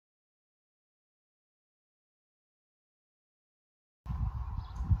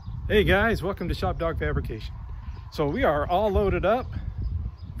Hey guys, welcome to Shop Dog Fabrication. So we are all loaded up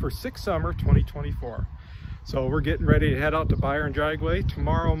for Sick Summer 2024. So we're getting ready to head out to Byron Dragway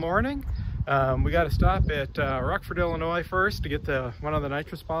tomorrow morning. We got to stop at Rockford, Illinois first to get one of the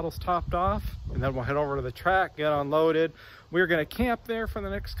nitrous bottles topped off, and then we'll head over to the track, get unloaded. We're going to camp there for the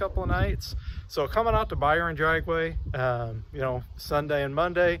next couple of nights. So coming out to Byron Dragway, Sunday and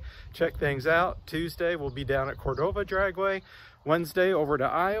Monday, check things out. Tuesday we'll be down at Cordova Dragway. Wednesday over to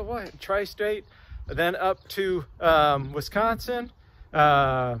Iowa, Tri-State, then up to Wisconsin,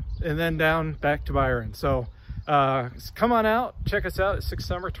 and then down back to Byron. So come on out, check us out at Sick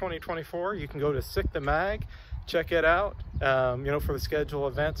Summer 2024. You can go to Sick the Mag, check it out, for the schedule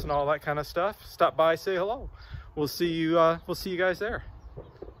events and all that kind of stuff. Stop by, say hello. We'll see you guys there.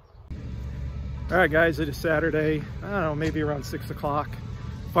 All right, guys, it is Saturday. I don't know, maybe around 6 o'clock.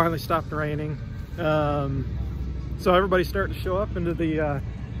 Finally stopped raining. So everybody's starting to show up into the,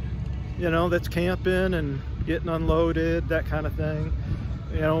 that's camping and getting unloaded, that kind of thing.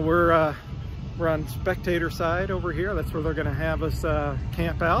 We're on spectator side over here. That's where they're going to have us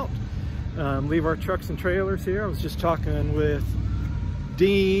camp out, leave our trucks and trailers here. I was just talking with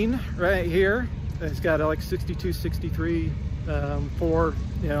Dean right here. He's got a like 62, 63 Ford,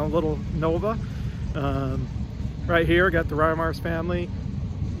 little Nova. Right here, got the Reimers family.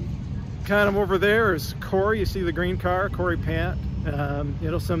 Kind of over there is Corey. You see the green car, Corey Pant. Some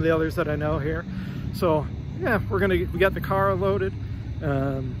of the others that I know here. So yeah, we got the car loaded.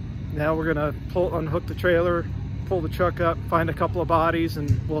 Now we're gonna unhook the trailer, pull the truck up, find a couple of bodies,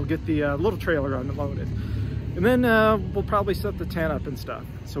 and we'll get the little trailer unloaded. And then we'll probably set the tent up and stuff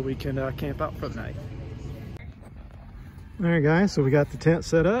so we can camp out for the night. All right, guys, so we got the tent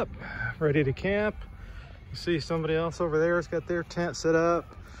set up, ready to camp. You see somebody else over there has got their tent set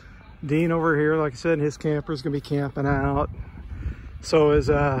up. Dean over here, like I said, his camper is going to be camping out. So is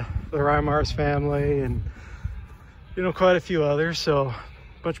the Reimers family and, quite a few others. So a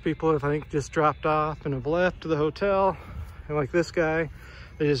bunch of people have, I think, just dropped off and have left to the hotel. And like this guy,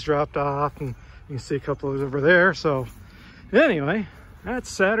 they just dropped off, and you can see a couple of over there. So anyway, that's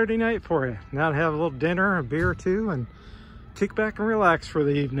Saturday night for you. Now to have a little dinner, a beer or two, and kick back and relax for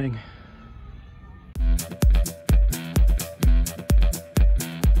the evening.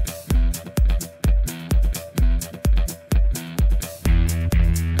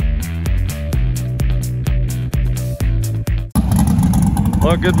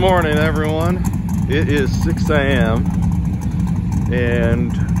 Well, good morning, everyone. It is 6 a.m.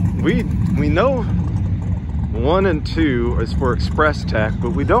 and we know 1 and 2 is for Express Tech, but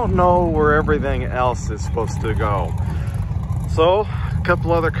we don't know where everything else is supposed to go. So a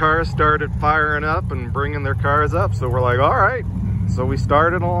couple other cars started firing up and bringing their cars up, so we're like, all right. So we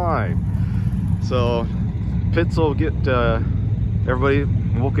started a line. So Pitts will get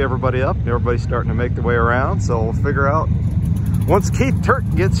woke everybody up. Everybody's starting to make their way around, so we'll figure out once Keith Turk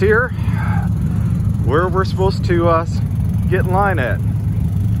gets here where we're supposed to get in line at.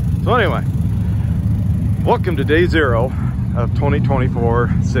 So anyway, welcome to day 0 of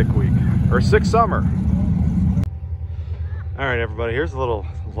 2024 Sick Week, or Sick Summer. All right, everybody, here's a little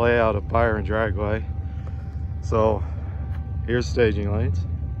layout of Byron Dragway. So here's staging lanes,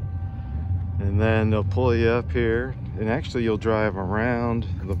 and then they'll pull you up here, and actually you'll drive around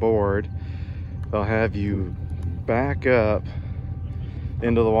the board. They'll have you back up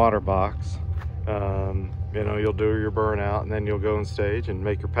into the water box. You'll do your burnout, and then you'll go and stage and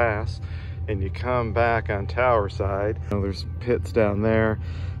make your pass, and you come back on tower side. There's pits down there,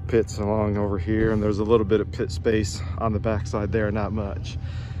 pits along over here, and there's a little bit of pit space on the back side there, not much.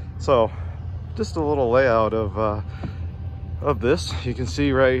 So just a little layout of this. You can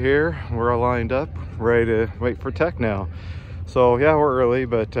see right here we're all lined up ready to wait for tech now. So yeah, we're early,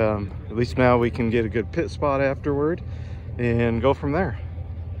 but at least now we can get a good pit spot afterward and go from there.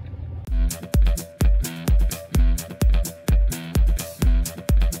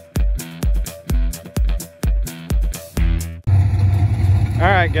 All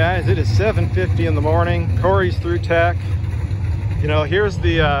right, guys, it is 7:50 in the morning. Corey's through tech. Here's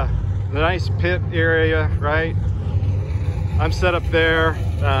the nice pit area, right? I'm set up there.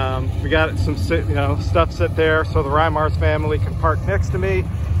 We got some stuff set there so the Reimers family can park next to me,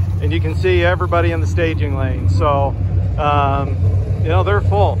 and you can see everybody in the staging lane. So they're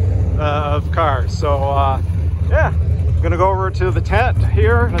full of cars. So yeah, I'm gonna go over to the tent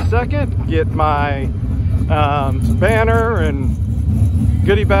here in a second, get my banner and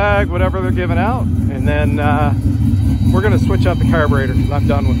goodie bag, whatever they're giving out, and then we're gonna switch out the carburetor because I'm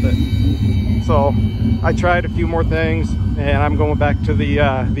done with it. So I tried a few more things, and I'm going back to the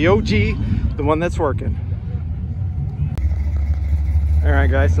OG, the one that's working. All right,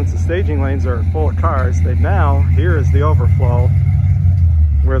 guys, since the staging lanes are full of cars, here is the overflow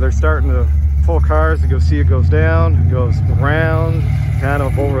where they're starting to full cars. You go see it goes down, it goes around, kind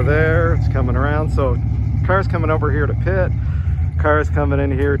of over there, it's coming around. So cars coming over here to pit, cars coming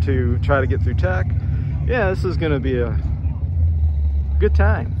in here to try to get through tech. Yeah, this is gonna be a good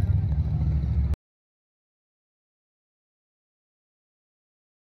time.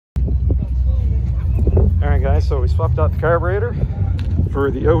 All right, guys, so we swapped out the carburetor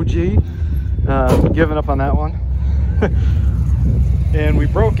for the OG, giving up on that one. And we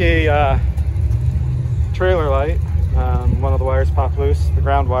broke a trailer light. One of the wires popped loose, the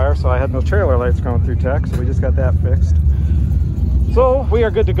ground wire, so I had no trailer lights going through tech, so we just got that fixed. So we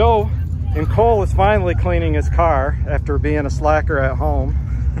are good to go, and Cole is finally cleaning his car after being a slacker at home.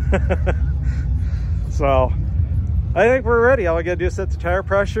 So I think we're ready. All I gotta do is set the tire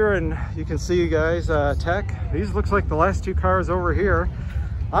pressure, and you can see, you guys, tech. These looks like the last two cars over here.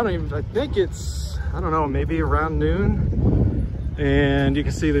 I think it's, I don't know, maybe around noon. And you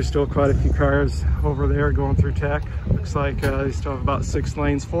can see there's still quite a few cars over there going through tech. Looks like they still have about 6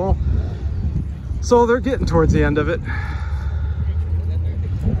 lanes full. So they're getting towards the end of it.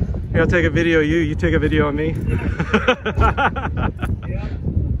 Here, I'll take a video of you, you take a video of me.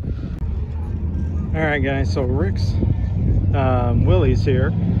 All right, guys, so Rick's Willys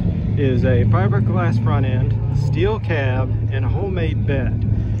here is a fiberglass front end, steel cab, and a homemade bed.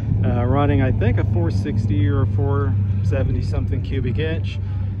 Running, I think, a 460 or a 470 something cubic inch,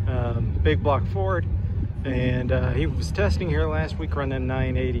 big block Ford. And he was testing here last week running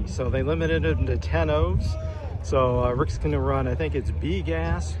 980. So they limited him to 10 O's. So Rick's gonna run, I think it's B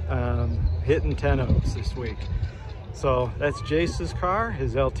gas, hitting 10 O's this week. So that's Jace's car,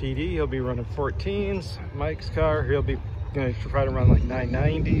 his LTD. He'll be running 14s. Mike's car, he'll be gonna try to run like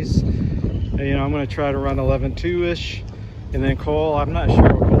 990s. And, you know, I'm gonna try to run 11.2-ish. And then Cole, I'm not sure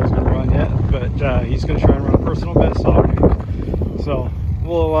what Cole's gonna run yet, but he's gonna try and run a personal best all week. So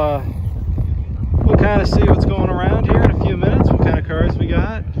we'll kind of see what's going around here in a few minutes, what kind of cars we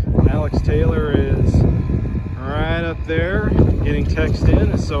got. Alex Taylor is right up there getting texted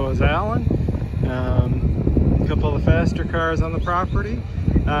in, and so is Alan. A couple of the faster cars on the property.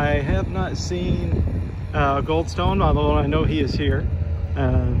 I have not seen Goldstone, although I know he is here.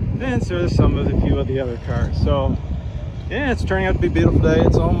 And there's some of the few of the other cars. So yeah, it's turning out to be a beautiful day.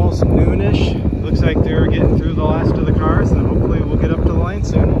 It's almost noonish. Looks like they're getting through the last of the cars, and hopefully we'll get up to the lane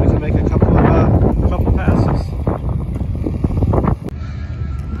soon and we can make a couple passes.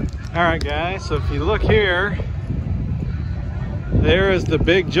 All right, guys, so if you look here, there is the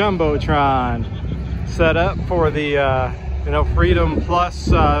big Jumbotron set up for the you know, Freedom Plus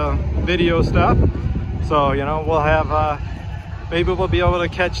video stuff. So, you know, we'll have maybe we'll be able to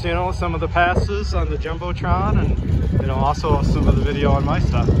catch, you know, some of the passes on the Jumbotron, and, you know, also some of the video on my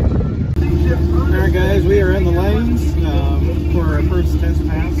stuff. Alright, guys, we are in the lanes for our first test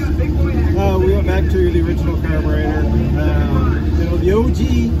pass. We went back to the original carburetor, you know, the OG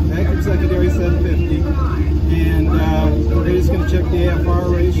active secondary 750, and we're just going to check the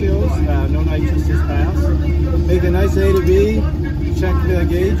AFR ratios. No nitrous this pass. Make a nice A to B, check the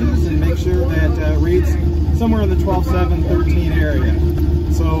gauges, and make sure that reads somewhere in the 12.7, 13 area.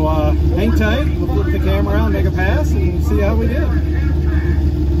 So hang tight, we'll flip the camera around, make a pass, and see how we did.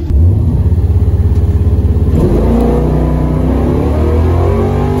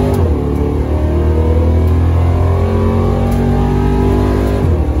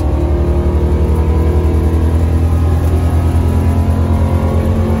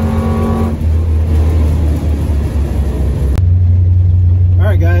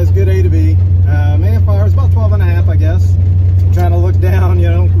 Good A to B. AFR is about 12.5, I guess. I'm trying to look down, you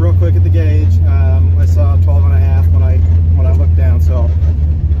know, real quick at the gauge. I saw 12.5 when I looked down, so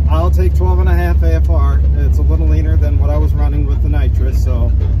I'll take 12.5 AFR. It's a little leaner than what I was running with the nitrous, so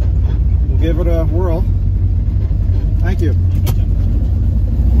we'll give it a whirl. Thank you.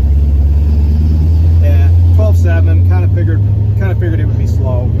 Yeah, 12.7. Kind of figured it would be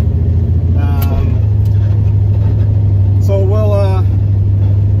slow. So we'll.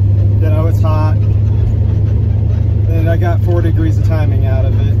 You know, it's hot, and I got 4 degrees of timing out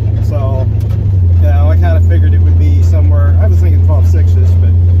of it, so, you know, I kind of figured it would be somewhere, I was thinking 12.6-ish,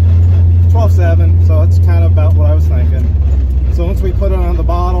 but 12.7, so that's kind of about what I was thinking. So once we put it on the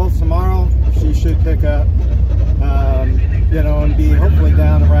bottle tomorrow, she should pick up, you know, and be hopefully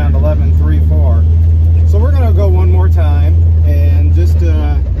down around 11.34. So we're going to go one more time, and just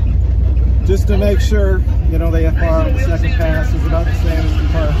to make sure, you know, the FR on the second pass is about the same as the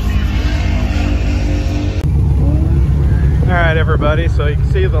first. All right, everybody, so you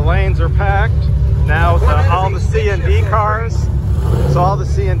can see the lanes are packed now with all the C and D cars. So all the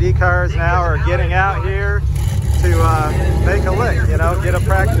C&D cars now are getting out here to make a lick, you know, get a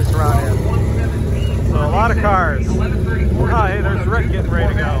practice run in. So a lot of cars. Oh, hey, there's Rick getting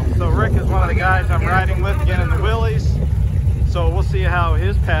ready to go. So Rick is one of the guys I'm riding with again in the Willys. So we'll see how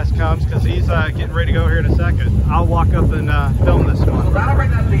his pass comes because he's getting ready to go here in a second. I'll walk up and film this one.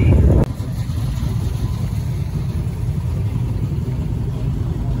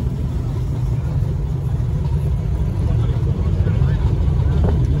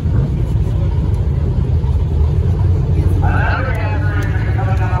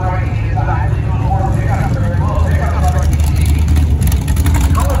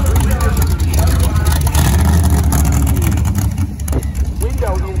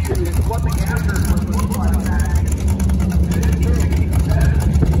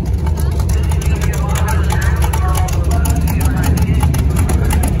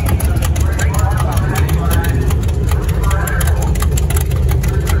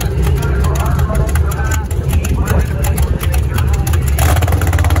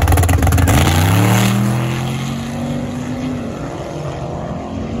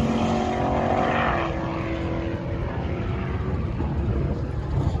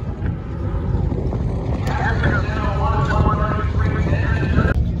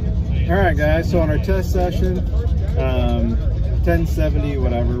 Alright guys, so on our test session, 1070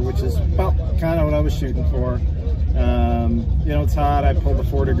 whatever, which is about kind of what I was shooting for. You know, it's hot, I pulled the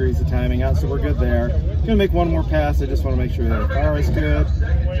 4 degrees of timing out, so we're good there. Gonna make one more pass, I just want to make sure that the car is good,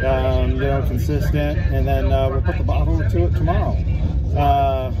 you know, consistent, and then we'll put the bottle to it tomorrow.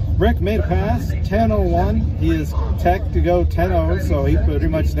 Rick made a pass, 10:01. He is tech to go 10:0, so he pretty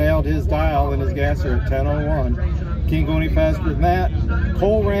much nailed his dial and his gasser at 10:01. Can't go any faster than that.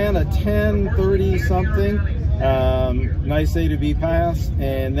 Cole ran a 10:30 something. Nice A to B pass.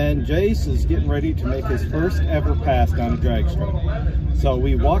 And then Jace is getting ready to make his first ever pass down the drag strip. So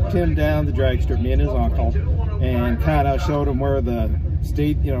we walked him down the drag strip, me and his uncle, and kind of showed him where the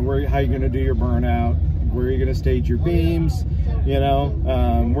state, you know, how you're going to do your burnout, where you're going to stage your beams, you know,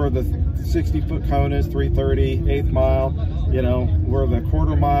 where the 60-foot cone is, 330, 8th mile, you know, where the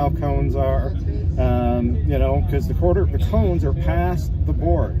quarter-mile cones are, you know, because the cones are past the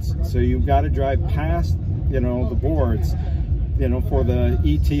boards. So you've got to drive past, you know, the boards, you know, for the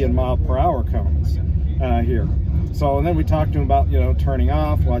ET and mile-per-hour cones here. So, and then we talked to him about, you know, turning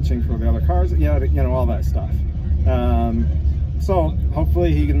off, watching for the other cars, you know, all that stuff. So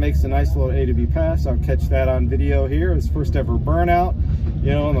hopefully he makes a nice little A to B pass. I'll catch that on video here. His first ever burnout,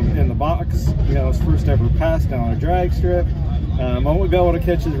 you know, in the box, you know, his first ever pass down a drag strip. I won't be able to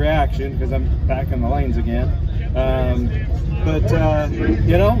catch his reaction because I'm back in the lanes again.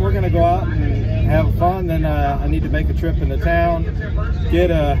 You know, we're going to go out and have fun. Then I need to make a trip into town,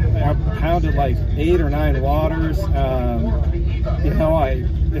 I pounded like 8 or 9 waters. You know,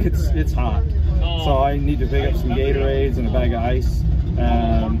 it's hot. So I need to pick up some Gatorades and a bag of ice.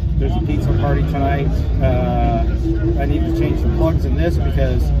 There's a pizza party tonight. I need to change the plugs in this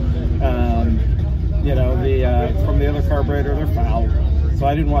because, you know, from the other carburetor, they're fouled. So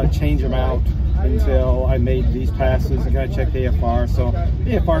I didn't want to change them out until I made these passes. I got to check the AFR. So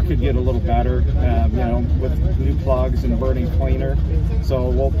the AFR could get a little better, you know, with new plugs and burning cleaner. So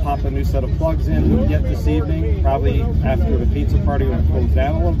we'll pop a new set of plugs in yet this evening, probably after the pizza party when it cools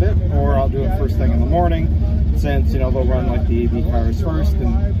down a little bit, or I'll do it first thing in the morning, since, you know, they'll run like the AB cars first,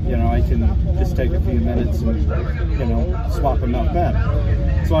 and, you know, I can just take a few minutes and, you know, swap them out then.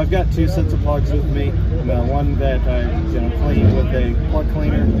 So I've got 2 sets of plugs with me, one that I, you know, cleaned with a plug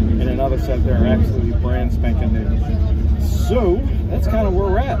cleaner, and another set that are absolutely brand spanking new. So that's kind of where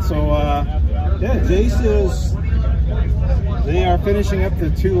we're at. So yeah, they are finishing up the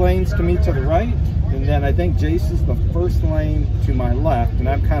 2 lanes to me to the right, and then I think Jace is the first lane to my left, and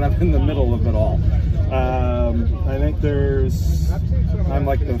I'm kind of in the middle of it all. I think I'm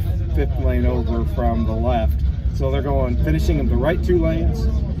like the 5th lane over from the left. So they're finishing in the right 2 lanes,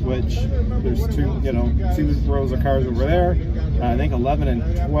 which there's 2, you know, 2 rows of cars over there. I think 11 and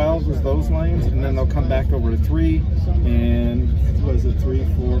 12 is those lanes, and then they'll come back over to 3, and what is it, 3,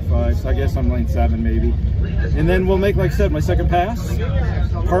 4, 5, so I guess I'm lane 7 maybe. And then we'll make, like I said, my second pass,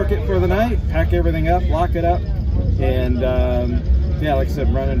 park it for the night, pack everything up, lock it up, and yeah, like I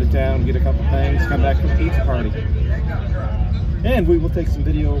said, run into town, get a couple things, come back to the pizza party. And we will take some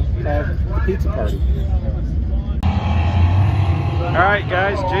video of the pizza party. Alright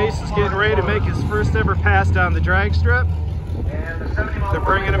guys, Jace is getting ready to make his first ever pass down the drag strip. They're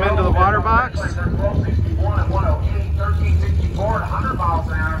bringing him into the water box. 1261 and 108, 1364 and 100 miles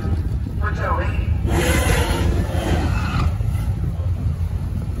an hour for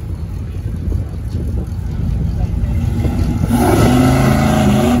Joey.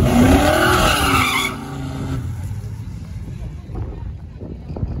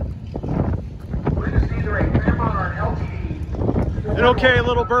 An okay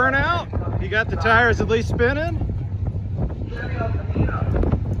little burnout. You got the tires at least spinning. On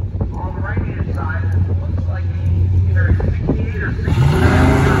the right-hand side, it looks like either 68 or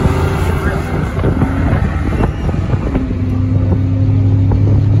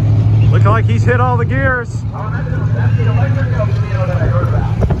 69. Looking like he's hit all the gears. Oh, that's the electric Camino that I heard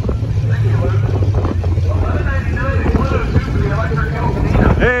about. Thank you, Luke. $11.99 and $102 for the electric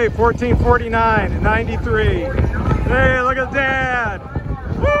Camino. Hey, 1449 and 93. Hey, look at Dad.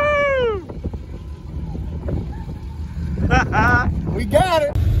 Woo! We got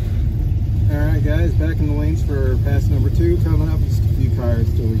it. All right, guys, back in the lanes for pass number 2. Coming up, just a few cars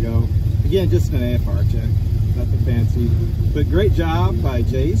till we go. Again, just an AFR check, nothing fancy, but great job by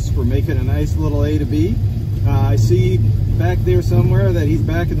Jace for making a nice little A to B. I see back there somewhere that he's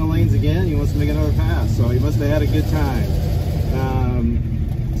back in the lanes again. He wants to make another pass, so he must have had a good time.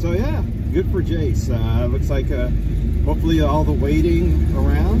 So yeah, good for Jace. Looks like hopefully all the waiting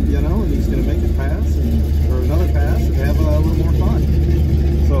around, you know, and he's going to make a pass or another pass and have a little more fun.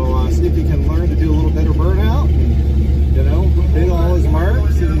 So see if he can learn to do a little better burnout, and, you know, hit all his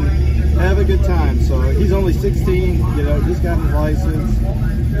marks and have a good time. So he's only 16, you know, just got his license,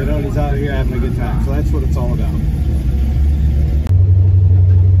 you know, and he's out here having a good time. So that's what it's all about.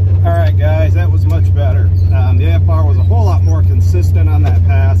 All right, guys, that was much better. The AFR was a whole lot more consistent on that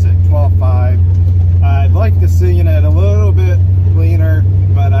pass at 12.5. I'd like to see it a little bit cleaner,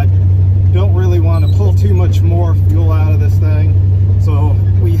 but I don't really want to pull too much more fuel out of this thing. So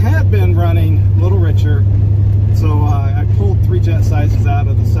we had been running a little richer. So I pulled 3 jet sizes out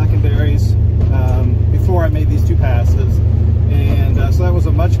of the secondaries before I made these 2 passes. And so that was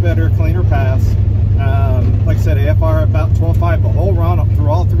a much better, cleaner pass. Like I said, AFR about 12.5 the whole run up through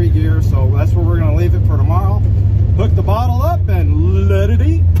all 3 gears. So that's where we're going to leave it for tomorrow. Hook the bottle up and let it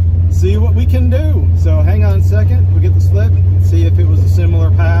eat. See what we can do. So hang on a second. We'll get the slip and see if it was a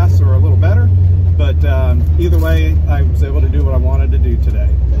similar pass or a little better. But either way, I was able to do what I wanted to do today.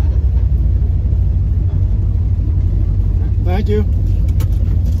 Thank you.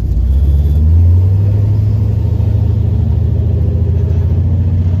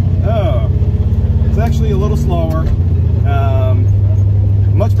 Oh, it's actually a little slower.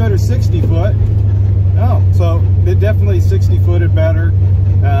 Much better 60 foot. Oh, so it definitely 60 footed better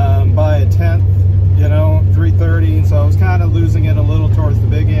by a tenth, you know, 330. So I was kind of losing it a little towards the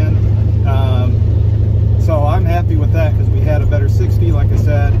big end. So I'm happy with that because we had a better 60, like I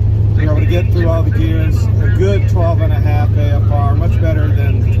said. We were able to get through all the gears. A good 12.5 AFR, much better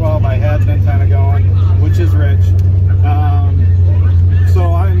than the 12 I had been kind of going, which is rich.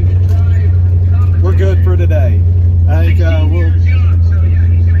 So we're good for today. I think we'll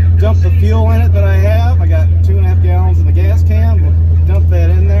dump the fuel in it that I have. I got 2.5 gallons in the gas can. We'll dump that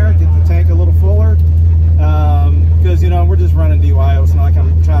in there, get the tank a little fuller. Because, you know, we're just running DYO. It's not like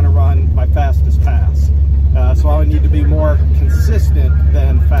I'm trying to run my fastest pass. So I need to be more consistent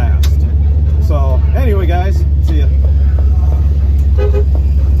than fast. So anyway, guys, see ya.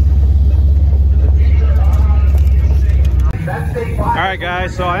 All right,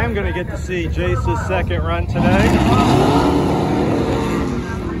 guys, so I am going to get to see Jace's second run today.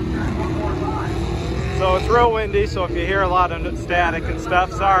 So it's real windy, so if you hear a lot of static and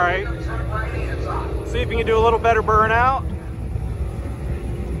stuff, sorry. See if you can do a little better burnout.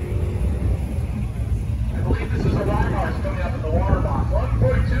 I believe this is a Walmart coming up in the water box.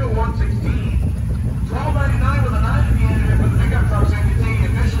 142, 116. $12.99 with a 9 at the end of it for the pickup truck, so you can see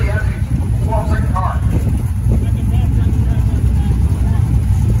officially has a 12-second car.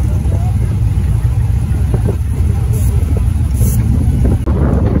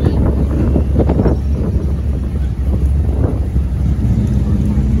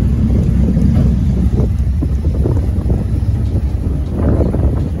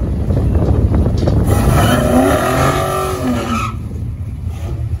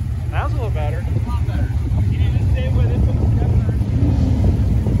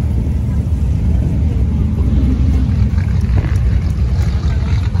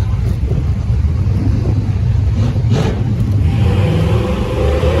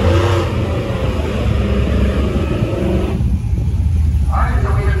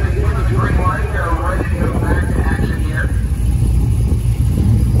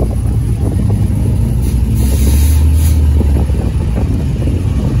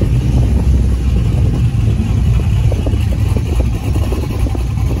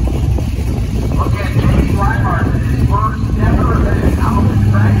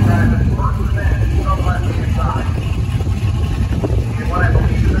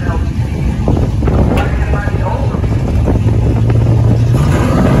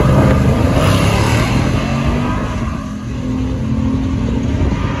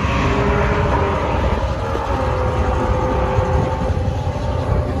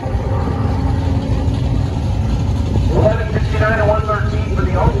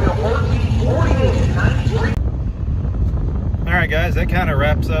 kind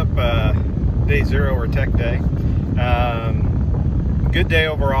of wraps up day 0 or tech day. Good day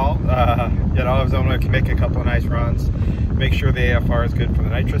overall. You know, I was able to make a couple of nice runs, make sure the AFR is good for the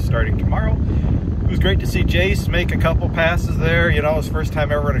nitrous starting tomorrow. It was great to see Jace make a couple passes there. You know, his first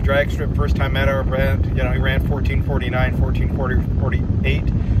time ever in a drag strip, first time at our event. You know, he ran 14:49, 14:48.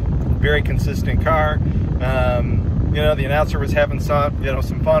 Very consistent car. You know, the announcer was having some, you know,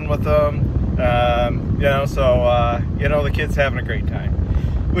 some fun with them. You know, so you know, the kid's having a great time,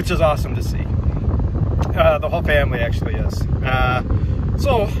 which is awesome to see. The whole family actually is.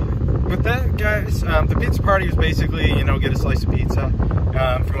 So with that, guys, the pizza party was basically, you know, get a slice of pizza.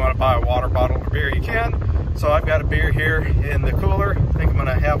 If you want to buy a water bottle or beer, you can. So I've got a beer here in the cooler. I think I'm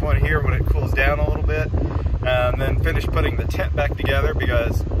gonna have one here when it cools down a little bit. And then finish putting the tent back together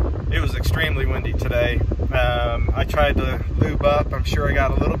because it was extremely windy today. I tried to lube up. I'm sure I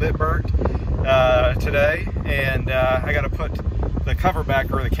got a little bit burnt today, and I got to put the cover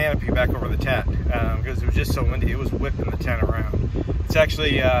back, or the canopy back, over the tent because it was just so windy. It was whipping the tent around. It's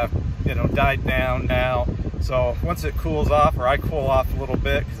actually you know, died down now, so once it cools off, or I cool off a little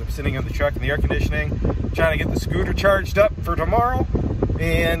bit because I'm sitting in the truck in the air conditioning trying to get the scooter charged up for tomorrow.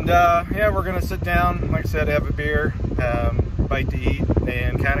 And yeah, we're gonna sit down, like I said, have a beer, bite to eat,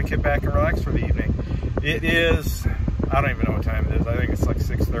 and kind of kick back and relax for the evening. It is, I don't even know what time it is. I think it's like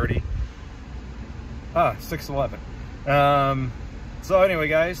 6:30. 6:11. So anyway,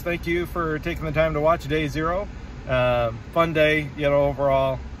 guys, thank you for taking the time to watch day 0. Fun day, you know,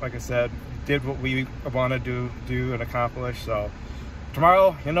 overall. Like I said, did what we wanted to do and accomplish. So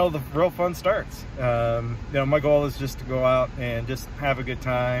tomorrow, you know, the real fun starts. You know, my goal is just to go out and just have a good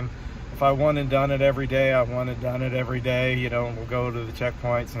time. If I won and done it every day, I won and done it every day. You know, we'll go to the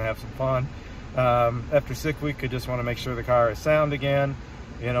checkpoints and have some fun. After 6 weeks, I just want to make sure the car is sound again,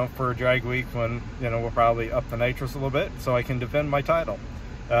 you know, for a drag week when, you know, we'll probably up the nitrous a little bit so I can defend my title.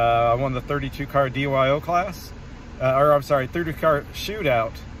 I won the 32 car DYO class, or I'm sorry, 30 car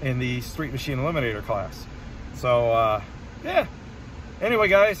shootout in the Street Machine Eliminator class. So yeah. Anyway,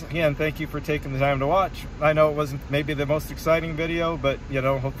 guys, again, thank you for taking the time to watch. I know it wasn't maybe the most exciting video, but, you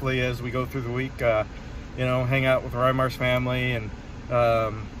know, hopefully as we go through the week, you know, hang out with Rymar's family and,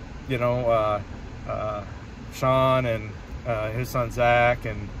 you know, Sean and his son Zach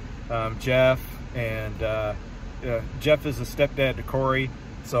and Jeff. And Jeff is a stepdad to Corey,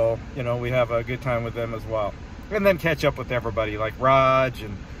 so, you know, we have a good time with them as well. And then catch up with everybody like Raj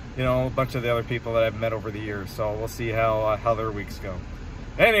and, you know, a bunch of the other people that I've met over the years. So we'll see how their weeks go.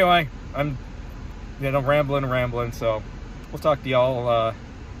 Anyway, I'm, you know, rambling, so we'll talk to y'all,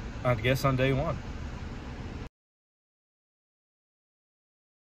 I guess, on day 1.